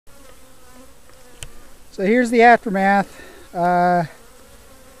So here's the aftermath.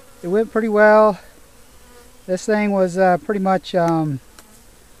 It went pretty well. This thing was pretty much full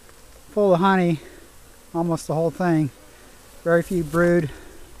of honey, almost the whole thing. Very few brood.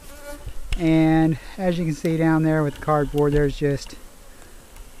 And as you can see down there with the cardboard, there's just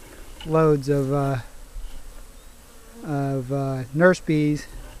loads of nurse bees.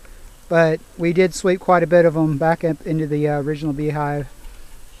 But we did sweep quite a bit of them back up into the original beehive.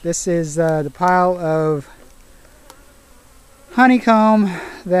 This is the pile of honeycomb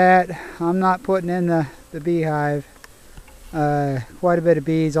that I'm not putting in the beehive. Quite a bit of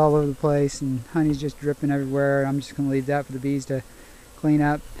bees all over the place, and honey's just dripping everywhere. I'm just going to leave that for the bees to clean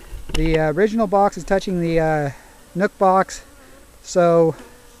up. The original box is touching the Nuc Box, so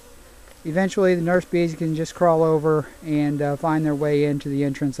eventually the nurse bees can just crawl over and find their way into the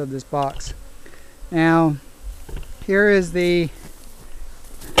entrance of this box. Now, here is the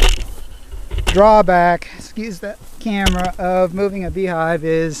drawback, excuse the camera, of moving a beehive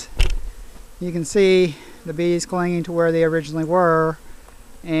is you can see the bees clinging to where they originally were,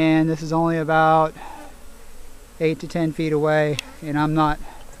 and this is only about 8 to 10 feet away, and I'm not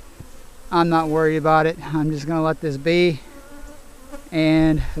worried about it. I'm just going to let this be,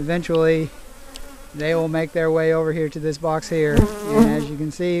 and eventually they will make their way over here to this box here. And as you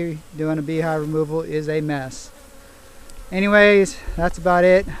can see, doing a beehive removal is a mess. Anyways, that's about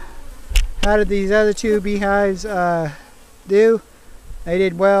it. How did these other two beehives do? They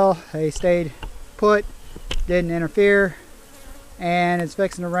did well. They stayed put, didn't interfere, and it's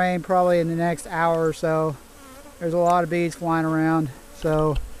fixing to rain probably in the next hour or so. There's a lot of bees flying around,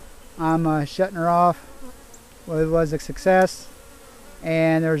 so I'm shutting her off. Well, it was a success,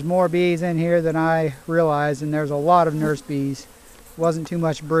 and there's more bees in here than I realized, and there's a lot of nurse bees. Wasn't too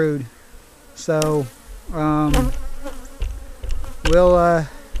much brood, so we'll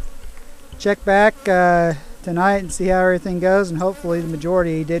check back tonight and see how everything goes, and hopefully the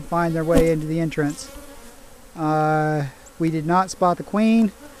majority did find their way into the entrance. We did not spot the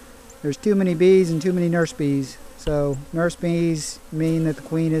queen. There's too many bees and too many nurse bees. So nurse bees mean that the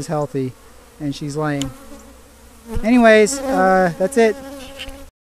queen is healthy and she's laying. Anyways, that's it.